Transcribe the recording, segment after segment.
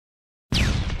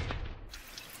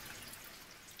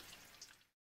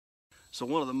So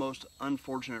one of the most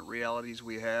unfortunate realities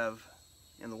we have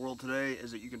in the world today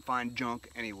is that you can find junk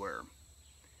anywhere.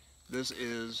 This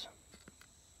is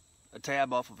a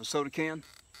tab off of a soda can.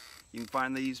 You can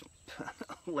find these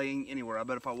laying anywhere. I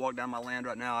bet if I walked down my land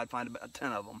right now, I'd find about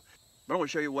 10 of them. But I want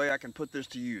to show you a way I can put this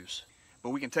to use.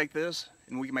 But we can take this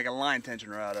and we can make a line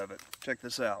tensioner out of it. Check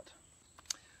this out.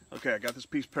 Okay, I got this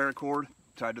piece of paracord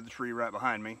tied to the tree right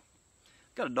behind me.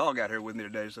 Got a dog out here with me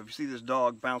today, so if you see this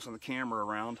dog bouncing the camera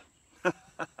around,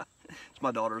 it's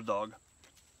my daughter's dog.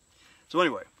 So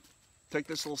anyway, take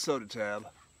this little soda tab,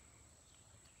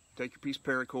 take your piece of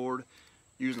paracord,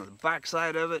 using the back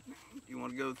side of it, you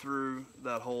want to go through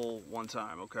that hole one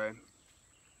time, okay?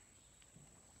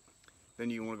 Then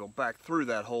you want to go back through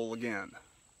that hole again.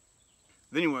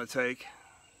 Then you want to take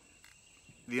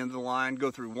the end of the line, go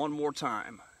through one more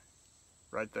time,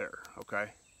 right there,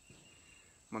 okay?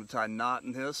 I'm going to tie a knot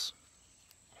in this.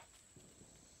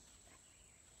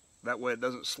 That way it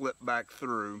doesn't slip back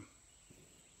through.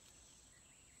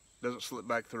 That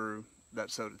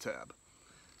soda tab.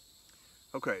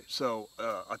 Okay, so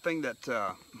a thing that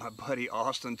my buddy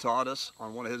Austin taught us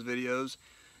on one of his videos,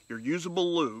 your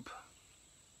usable loop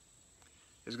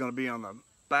is going to be on the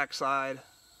back side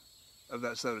of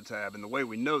that soda tab. And the way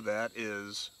we know that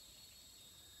is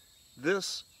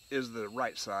this is the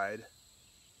right side.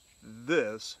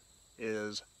 This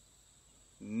is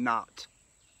not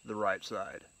the right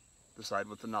side, the side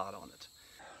with the knot on it.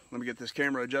 Let me get this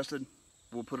camera adjusted.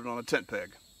 We'll put it on a tent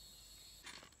peg.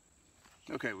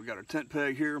 Okay, we got our tent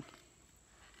peg here.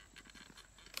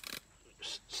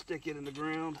 Stick it in the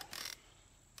ground.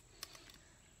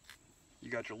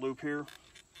 You got your loop here.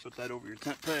 Put that over your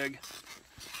tent peg.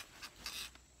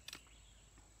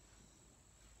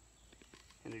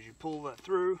 And as you pull that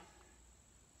through,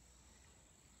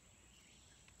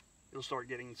 you'll start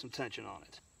getting some tension on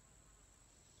it.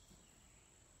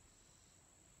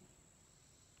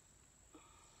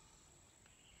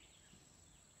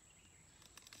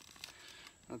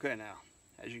 Okay, now,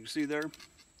 as you can see there,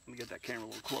 let me get that camera a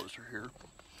little closer here.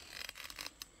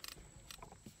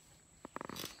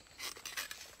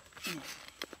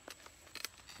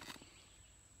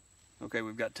 Okay,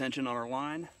 we've got tension on our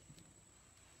line.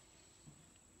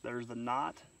 There's the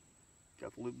knot.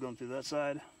 Got the loop going through that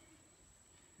side.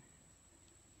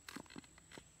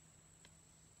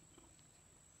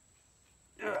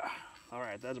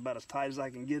 Alright, that's about as tight as I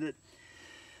can get it.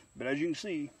 But as you can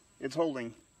see, it's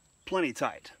holding plenty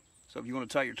tight. So if you want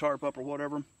to tie your tarp up or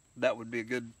whatever, that would be a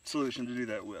good solution to do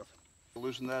that with.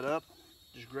 Loosen that up.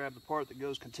 Just grab the part that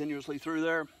goes continuously through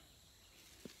there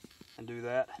and do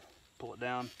that. Pull it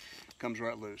down. It comes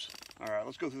right loose. Alright,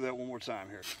 let's go through that one more time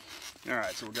here.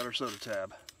 Alright, so we've got our soda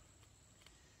tab.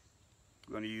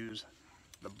 We're going to use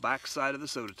the back side of the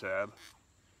soda tab.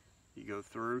 You go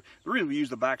through. The reason we use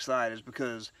the back side is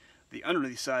because the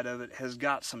underneath side of it has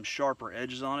got some sharper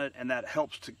edges on it, and that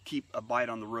helps to keep a bite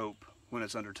on the rope when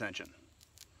it's under tension.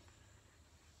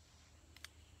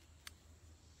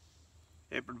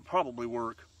 It would probably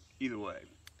work either way.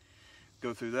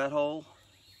 Go through that hole,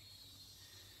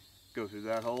 go through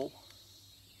that hole,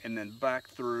 and then back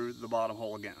through the bottom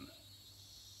hole again.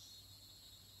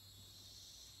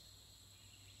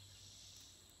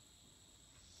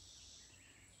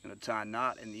 Going to tie a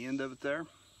knot in the end of it there.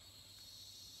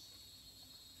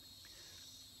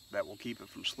 That will keep it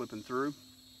from slipping through.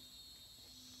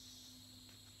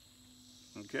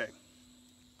 Okay,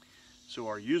 so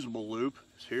our usable loop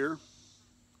is here,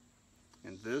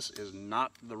 and this is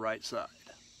not the right side.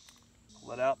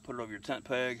 Pull it out, put it over your tent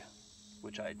peg,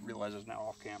 which I realize is now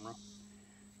off camera,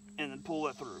 and then pull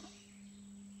that through.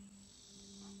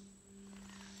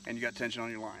 And you got tension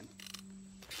on your line.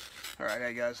 Alright,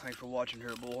 hey guys, thanks for watching here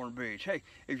at Bullhornbeach. Hey,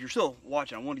 if you're still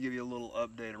watching, I want to give you a little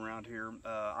update around here.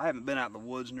 I haven't been out in the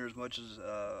woods near as much as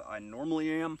I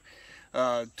normally am.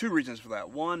 Two reasons for that.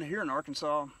 One, here in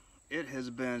Arkansas, it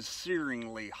has been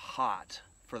searingly hot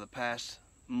for the past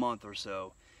month or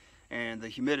so. And the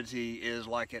humidity is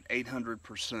like at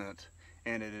 800%.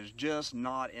 And it is just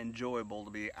not enjoyable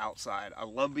to be outside. I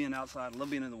love being outside, I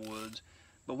love being in the woods.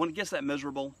 But when it gets that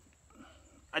miserable,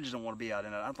 I just don't want to be out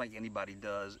in it. I don't think anybody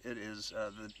does. It is,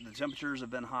 the temperatures have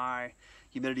been high,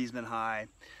 humidity's been high.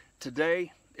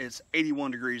 Today, it's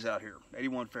 81 degrees out here,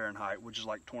 81 Fahrenheit, which is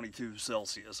like 22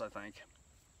 Celsius, I think.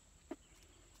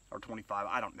 Or 25,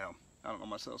 I don't know. I don't know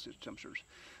my Celsius temperatures.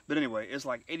 But anyway, it's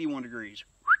like 81 degrees.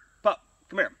 Pup,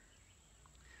 come here.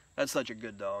 That's such a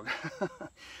good dog.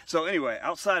 So anyway,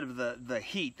 outside of the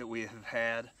heat that we have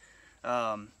had,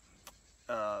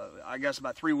 I guess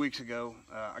about 3 weeks ago,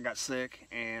 I got sick,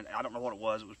 and I don't know what it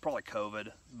was. It was probably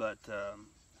COVID, but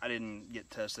I didn't get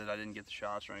tested. I didn't get the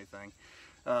shots or anything.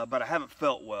 but I haven't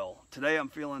felt well. Today I'm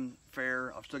feeling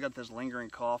fair. I've still got this lingering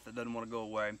cough that doesn't want to go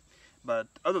away. But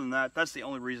other than that, that's the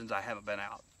only reasons I haven't been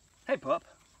out. Hey, pup.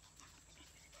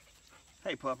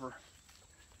 Hey, pupper.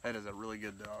 That is a really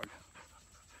good dog.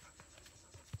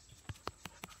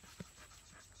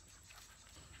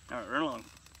 All right, run along.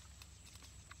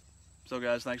 So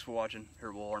guys, thanks for watching here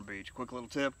at Bullhornbeach. Quick little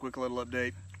tip, quick little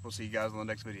update. We'll see you guys on the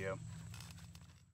next video.